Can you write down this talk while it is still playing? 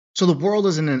So the world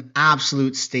is in an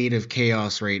absolute state of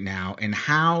chaos right now. And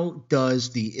how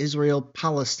does the Israel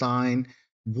Palestine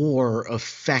war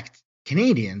affect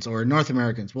Canadians or North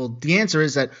Americans? Well, the answer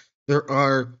is that there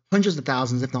are hundreds of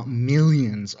thousands, if not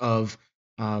millions, of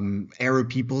Arab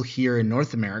people here in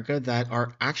North America that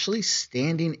are actually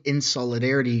standing in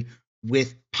solidarity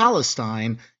with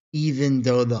Palestine, even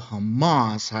though the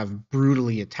Hamas have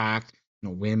brutally attacked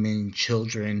women,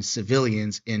 children,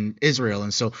 civilians in Israel.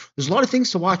 And so there's a lot of things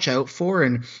to watch out for.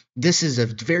 And this is a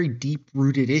very deep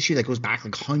rooted issue that goes back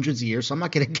like hundreds of years. So I'm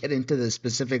not going to get into the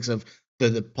specifics of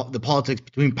the politics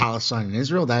between Palestine and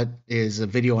Israel. That is a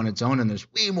video on its own. And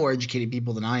there's way more educated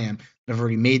people than I am that have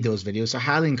already made those videos. So I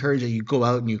highly encourage that you go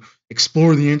out and you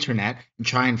explore the internet and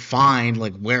try and find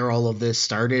like where all of this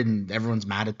started. And everyone's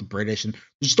mad at the British. And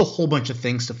there's just a whole bunch of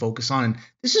things to focus on. And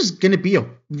this is going to be a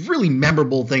really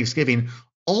memorable Thanksgiving,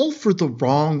 all for the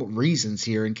wrong reasons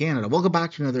here in Canada. Welcome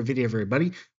back to another video, everybody.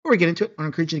 Before we get into it, I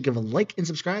want to encourage you to give a like and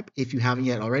subscribe if you haven't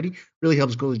yet already. Really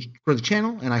helps grow the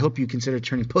channel, and I hope you consider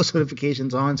turning post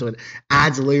notifications on so it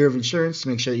adds a layer of insurance to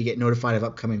make sure you get notified of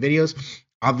upcoming videos.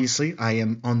 Obviously, I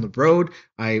am on the road.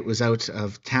 I was out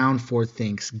of town for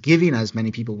Thanksgiving, as many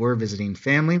people were visiting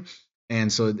family.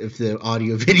 And so if the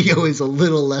audio video is a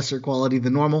little lesser quality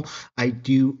than normal, I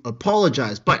do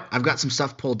apologize. But I've got some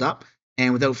stuff pulled up.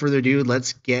 And without further ado,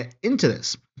 let's get into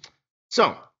this.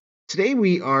 So today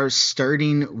we are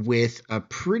starting with a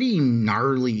pretty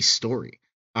gnarly story.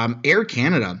 Air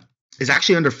Canada is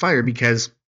actually under fire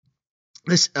because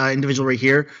this individual right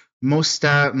here,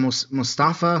 Mustafa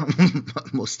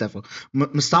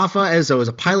Ezo, is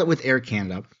a pilot with Air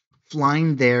Canada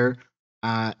flying their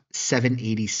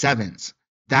 787s.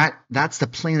 That's the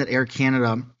plane that Air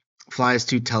Canada flies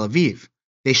to Tel Aviv.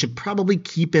 They should probably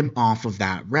keep him off of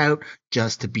that route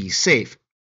just to be safe.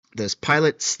 This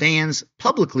pilot stands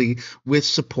publicly with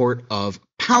support of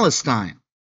Palestine.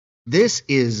 This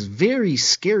is very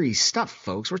scary stuff,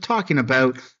 folks. We're talking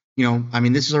about,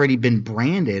 this has already been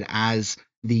branded as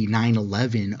the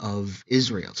 9/11 of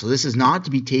Israel. So this is not to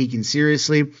be taken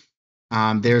seriously.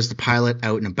 There's the pilot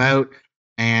out and about.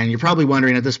 And you're probably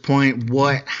wondering at this point,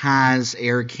 what has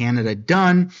Air Canada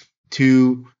done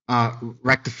to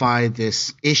rectify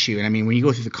this issue? And I mean, when you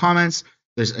go through the comments,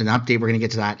 there's an update. We're going to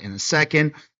get to that in a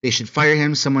second. They should fire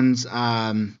him. Someone's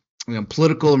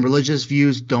political and religious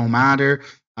views don't matter.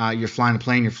 You're flying a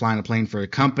plane for a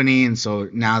company. And so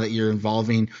now that you're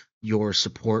involving your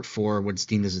support for what's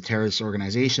deemed as a terrorist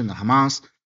organization, the Hamas,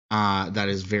 that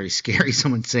is very scary.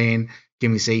 Someone's saying,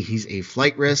 can we say he's a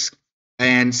flight risk?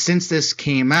 And since this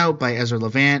came out by Ezra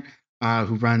Levant,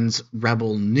 who runs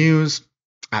Rebel News,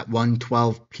 at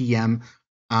 1:12 p.m.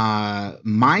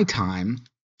 My time,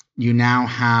 you now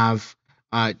have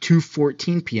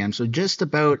 2:14 p.m. So just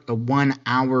about a 1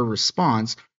 hour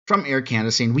response from Air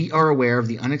Canada saying, we are aware of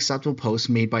the unacceptable posts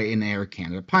made by an Air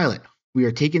Canada pilot. We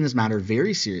are taking this matter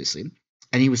very seriously,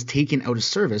 and he was taken out of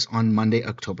service on Monday,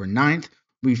 October 9th.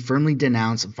 We firmly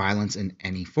denounce violence in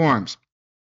any forms.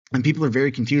 And people are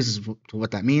very confused as to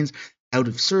what that means. Out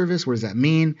of service, what does that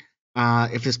mean?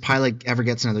 If this pilot ever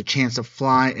gets another chance to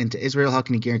fly into Israel, how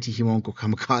can he guarantee he won't go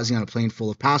kamikaze on a plane full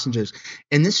of passengers?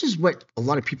 And this is what a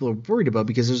lot of people are worried about,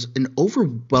 because there's an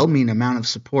overwhelming amount of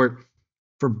support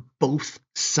for both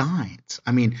sides.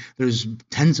 I mean, there's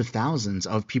tens of thousands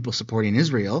of people supporting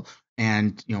Israel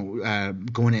and,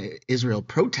 going to Israel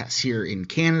protests here in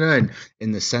Canada and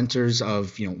in the centers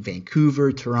of,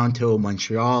 Vancouver, Toronto,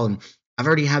 Montreal. And I've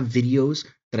already have videos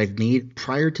that I've made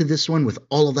prior to this one with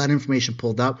all of that information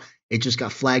pulled up. It just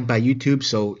got flagged by YouTube,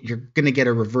 so you're going to get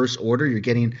a reverse order. You're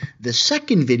getting the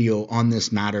second video on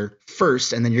this matter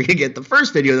first, and then you're going to get the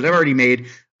first video that I've already made.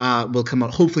 Will come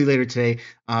out hopefully later today,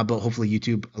 but hopefully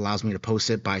YouTube allows me to post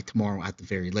it by tomorrow at the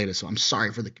very latest. So I'm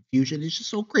sorry for the confusion. It's just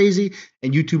so crazy,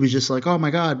 and YouTube is just like, oh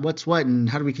my God, what's what, and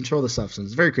how do we control this stuff? So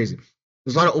it's very crazy.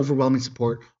 There's a lot of overwhelming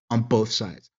support on both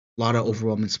sides. A lot of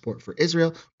overwhelming support for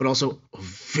Israel, but also a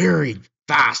very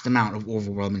vast amount of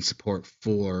overwhelming support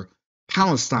for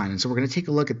Palestine. And so we're going to take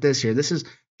a look at this here. This is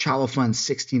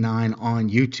Chalafun69 on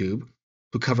YouTube,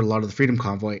 who covered a lot of the Freedom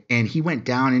Convoy, and he went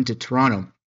down into Toronto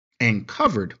and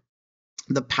covered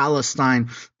the Palestine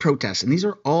protests. And these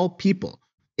are all people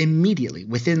immediately,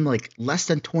 within like less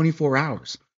than 24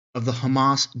 hours of the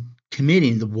Hamas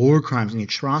committing the war crimes and the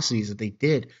atrocities that they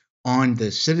did on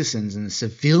the citizens and the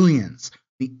civilians,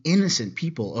 the innocent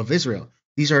people of Israel.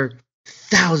 These are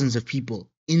thousands of people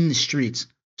in the streets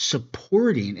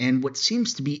supporting and what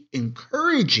seems to be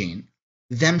encouraging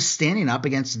them standing up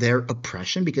against their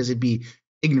oppression, because it'd be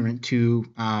ignorant to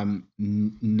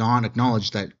not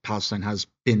acknowledge that Palestine has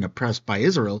been oppressed by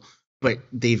Israel but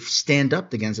they've stand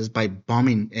up against this by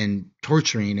bombing and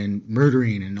torturing and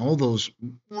murdering and all those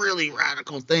really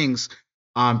radical things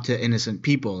to innocent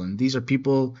people. And these are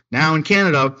people now in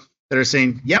Canada that are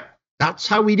saying, yep, that's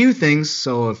how we do things.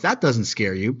 So if that doesn't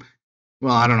scare you,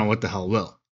 well, I don't know what the hell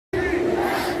will.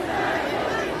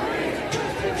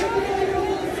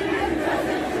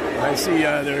 I see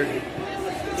they're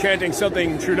chanting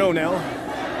something Trudeau now.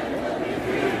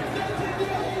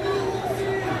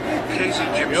 Casey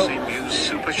Gypsy News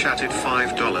super chatted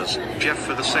 $5. Jeff,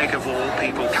 for the sake of all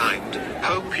people kind,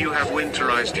 hope you have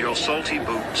winterized your salty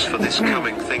boots for this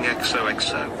coming thing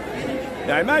XOXO.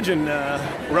 Now, I imagine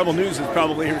Rebel News is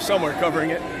probably here somewhere covering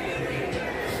it.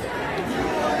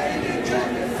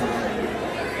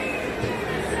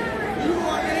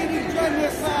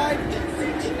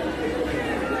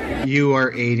 You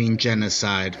are aiding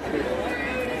genocide.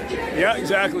 Yeah,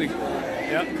 exactly.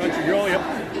 Yeah, country girl,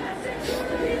 yep.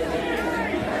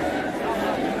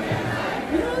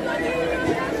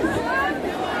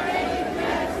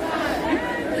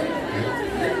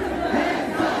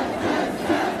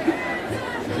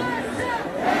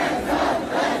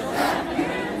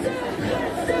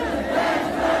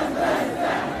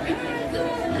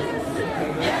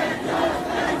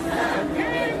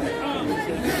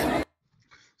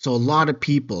 So a lot of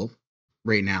people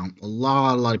right now, a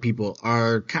lot of people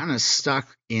are kind of stuck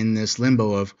in this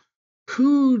limbo of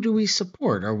who do we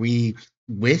support? Are we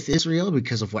with Israel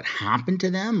because of what happened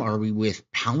to them? Are we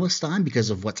with Palestine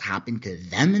because of what's happened to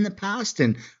them in the past?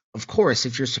 And of course,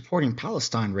 if you're supporting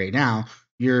Palestine right now,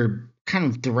 you're kind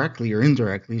of directly or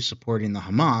indirectly supporting the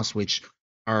Hamas, which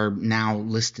are now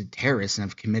listed terrorists and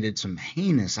have committed some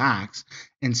heinous acts.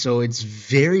 And so it's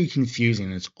very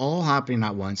confusing. It's all happening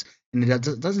at once. And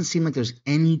it doesn't seem like there's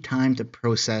any time to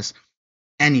process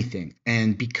anything.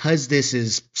 And because this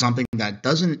is something that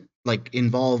doesn't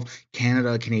involve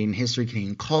Canada, Canadian history,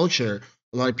 Canadian culture,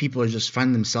 a lot of people are just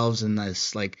find themselves in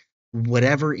this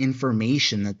whatever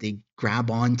information that they grab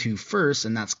onto first,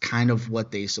 and that's kind of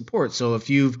what they support. So if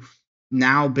you've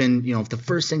now been, if the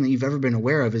first thing that you've ever been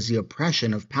aware of is the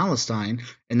oppression of Palestine,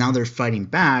 and now they're fighting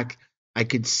back, I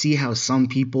could see how some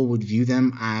people would view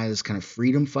them as kind of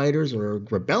freedom fighters or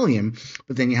rebellion.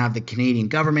 But then you have the Canadian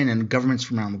government and governments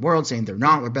from around the world saying they're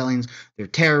not rebellions, they're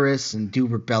terrorists and do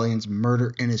rebellions,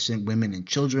 murder innocent women and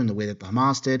children the way that the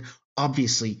Hamas did.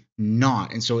 Obviously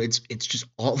not. And so it's just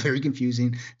all very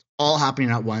confusing. It's all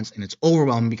happening at once, and it's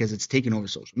overwhelming because it's taken over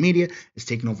social media, it's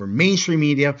taken over mainstream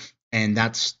media. And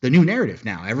that's the new narrative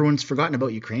now. Everyone's forgotten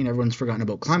about Ukraine. Everyone's forgotten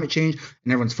about climate change.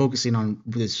 And everyone's focusing on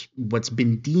this, what's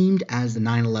been deemed as the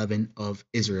 9/11 of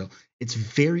Israel. It's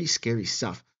very scary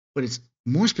stuff. But it's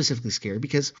more specifically scary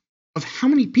because of how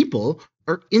many people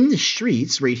are in the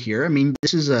streets right here. I mean,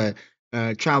 this is a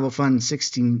Travel Guy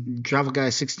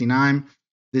 69.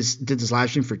 This did this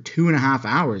live stream for 2.5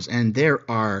 hours. And there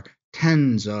are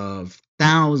tens of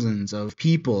thousands of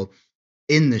people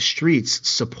in the streets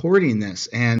supporting this,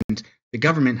 and the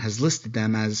government has listed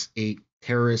them as a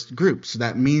terrorist group. So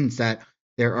that means that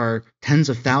there are tens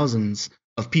of thousands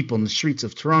of people in the streets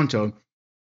of Toronto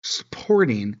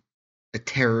supporting a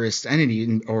terrorist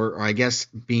entity, or I guess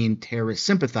being terrorist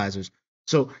sympathizers.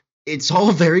 So it's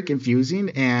all very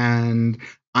confusing, and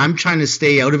I'm trying to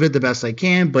stay out of it the best I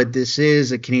can, but this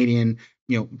is a Canadian,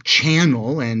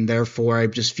 channel, and therefore I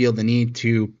just feel the need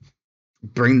to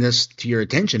bring this to your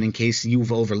attention in case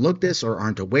you've overlooked this or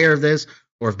aren't aware of this,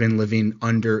 or have been living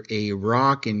under a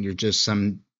rock and you're just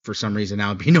for some reason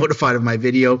now be notified of my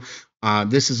video.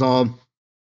 This is all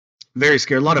very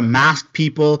scary. A lot of masked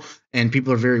people, and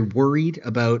people are very worried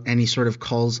about any sort of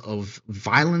calls of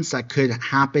violence that could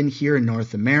happen here in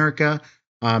North America.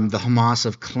 The Hamas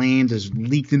have claimed there's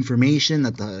leaked information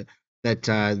that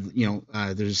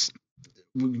there's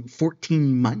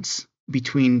 14 months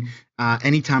between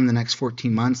any time in the next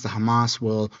 14 months, the Hamas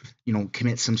will,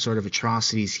 commit some sort of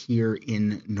atrocities here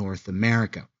in North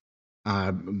America,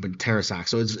 terrorist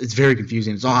acts. So it's very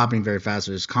confusing. It's all happening very fast.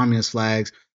 There's communist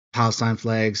flags, Palestine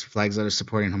flags that are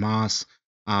supporting Hamas.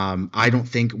 I don't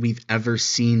think we've ever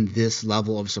seen this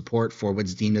level of support for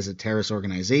what's deemed as a terrorist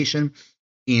organization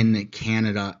in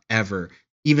Canada ever.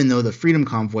 Even though the Freedom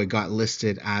Convoy got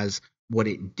listed as what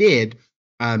it did,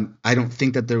 I don't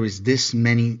think that there was this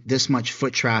much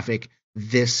foot traffic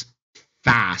this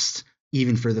fast,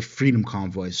 even for the Freedom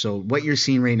Convoy. So what you're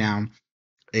seeing right now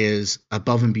is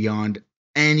above and beyond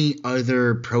any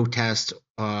other protest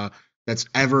that's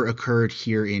ever occurred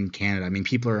here in Canada. I mean,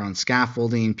 people are on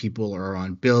scaffolding, people are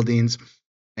on buildings,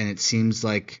 and it seems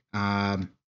like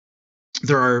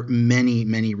there are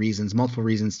multiple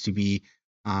reasons to be,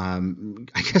 I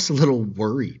guess, a little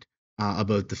worried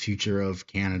about the future of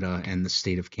Canada and the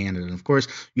state of Canada. And of course,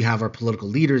 you have our political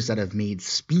leaders that have made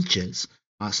speeches.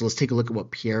 So let's take a look at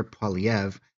what Pierre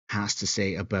Poilievre has to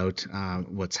say about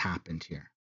what's happened here.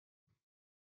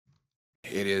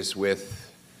 It is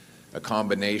with a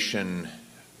combination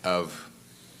of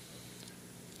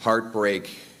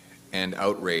heartbreak and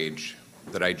outrage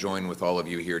that I join with all of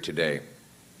you here today.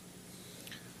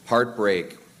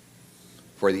 Heartbreak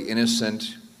for the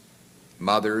innocent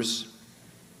mothers,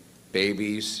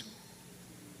 babies,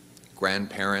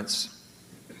 grandparents,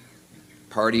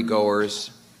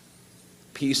 partygoers,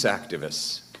 peace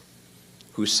activists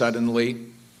who suddenly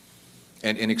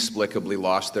and inexplicably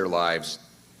lost their lives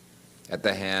at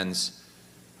the hands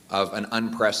of an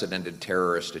unprecedented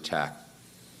terrorist attack,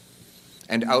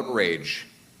 and outrage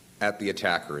at the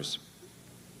attackers.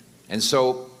 And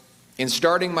so, in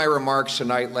starting my remarks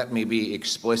tonight, let me be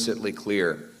explicitly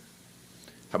clear.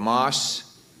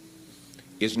 Hamas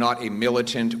is not a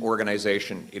militant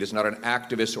organization. It is not an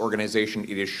activist organization.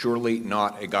 It is surely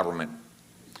not a government.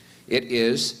 It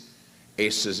is a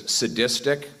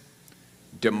sadistic,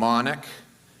 demonic,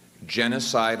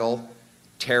 genocidal,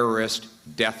 terrorist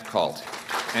death cult,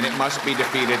 and it must be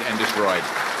defeated and destroyed.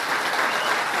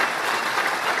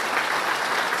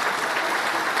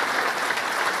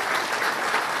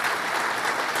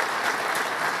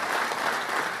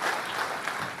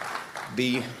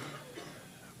 The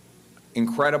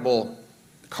incredible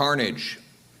carnage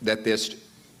that this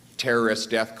terrorist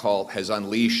death cult has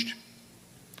unleashed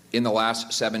in the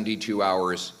last 72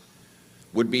 hours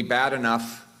would be bad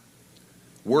enough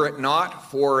were it not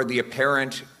for the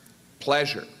apparent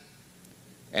pleasure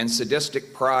and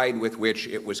sadistic pride with which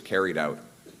it was carried out.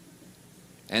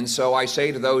 And so I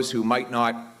say to those who might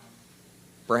not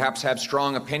perhaps have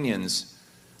strong opinions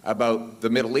about the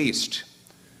Middle East,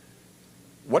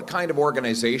 what kind of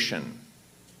organization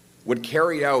would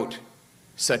carry out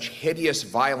such hideous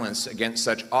violence against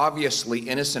such obviously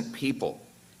innocent people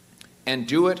and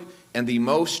do it in the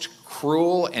most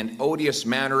cruel and odious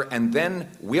manner and then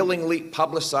willingly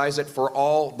publicize it for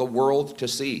all the world to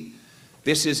see?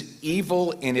 This is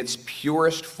evil in its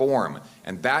purest form,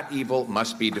 and that evil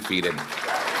must be defeated.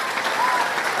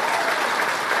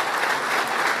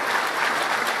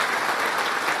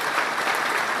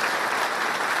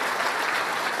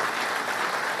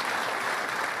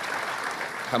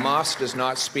 Hamas does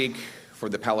not speak for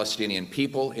the Palestinian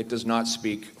people, it does not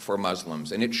speak for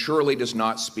Muslims, and it surely does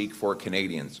not speak for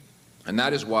Canadians. And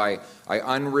that is why I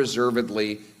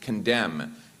unreservedly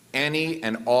condemn any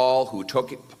and all who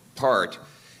took part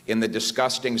in the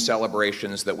disgusting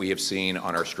celebrations that we have seen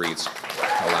on our streets the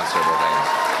last several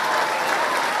days.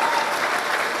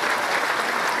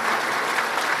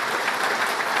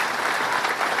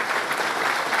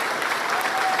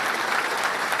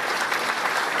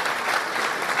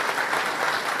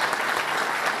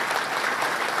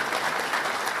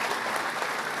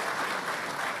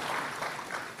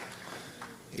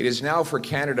 It is now for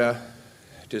Canada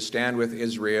to stand with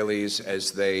Israelis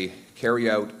as they carry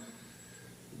out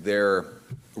their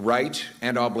right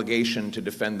and obligation to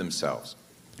defend themselves,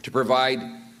 to provide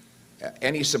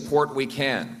any support we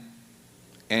can,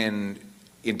 and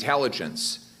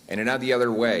intelligence, and in any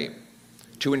other way,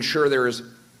 to ensure there is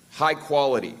high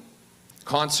quality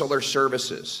consular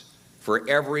services for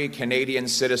every Canadian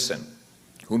citizen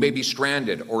who may be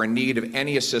stranded or in need of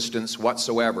any assistance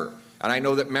whatsoever. And I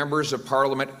know that members of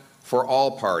Parliament for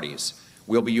all parties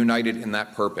will be united in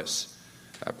that purpose.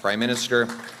 Prime Minister,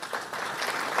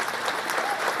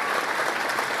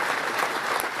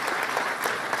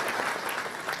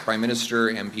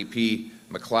 MPP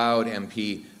MacLeod,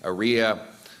 MP Aria,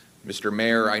 Mr.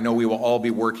 Mayor, I know we will all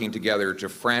be working together to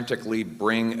frantically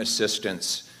bring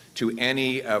assistance to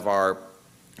any of our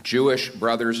Jewish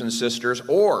brothers and sisters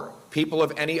or people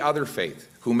of any other faith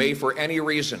who may for any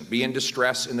reason be in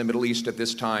distress in the Middle East at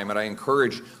this time. And I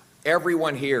encourage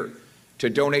everyone here to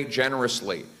donate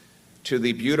generously to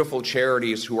the beautiful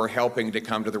charities who are helping to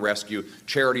come to the rescue,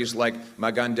 charities like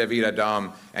Magan David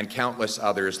Adam and countless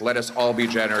others. Let us all be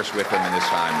generous with them in this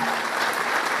time.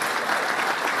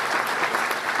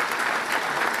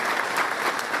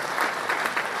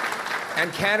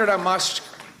 And Canada must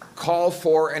call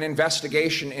for an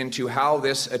investigation into how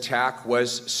this attack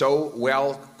was so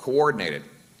well coordinated.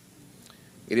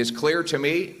 It is clear to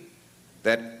me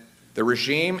that the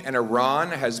regime in Iran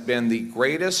has been the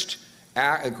greatest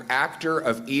actor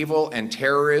of evil and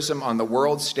terrorism on the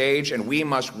world stage, and we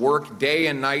must work day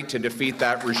and night to defeat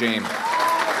that regime.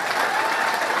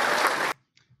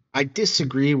 I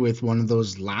disagree with one of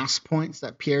those last points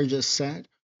that Pierre just said,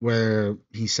 where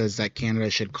he says that Canada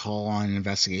should call on an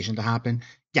investigation to happen.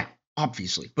 Yeah,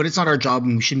 obviously, but it's not our job,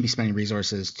 and we shouldn't be spending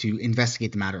resources to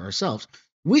investigate the matter ourselves.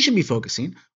 We should be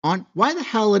focusing on why the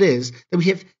hell it is that we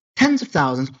have tens of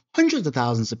thousands, hundreds of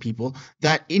thousands of people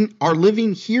that are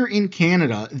living here in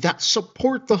Canada that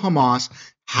support the Hamas.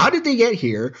 How did they get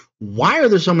here? Why are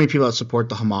there so many people that support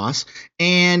the Hamas?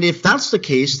 And if that's the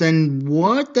case, then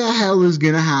what the hell is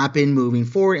going to happen moving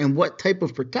forward? And what type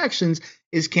of protections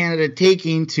is Canada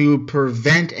taking to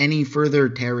prevent any further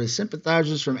terrorist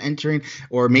sympathizers from entering,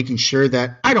 or making sure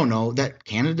that, I don't know, that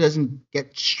Canada doesn't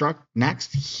get struck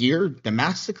next here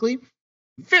domestically?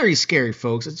 Very scary,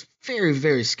 folks. It's very,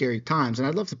 very scary times. And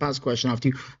I'd love to pass the question off to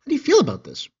you. How do you feel about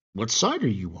this? What side are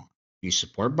you on? Do you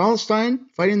support Palestine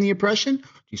fighting the oppression? Do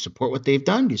you support what they've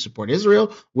done? Do you support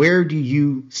Israel? Where do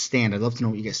you stand? I'd love to know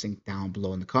what you guys think down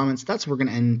below in the comments. That's where we're going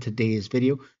to end today's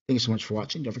video. Thank you so much for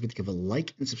watching. Don't forget to give a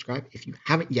like and subscribe if you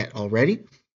haven't yet already.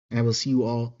 And I will see you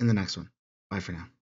all in the next one. Bye for now.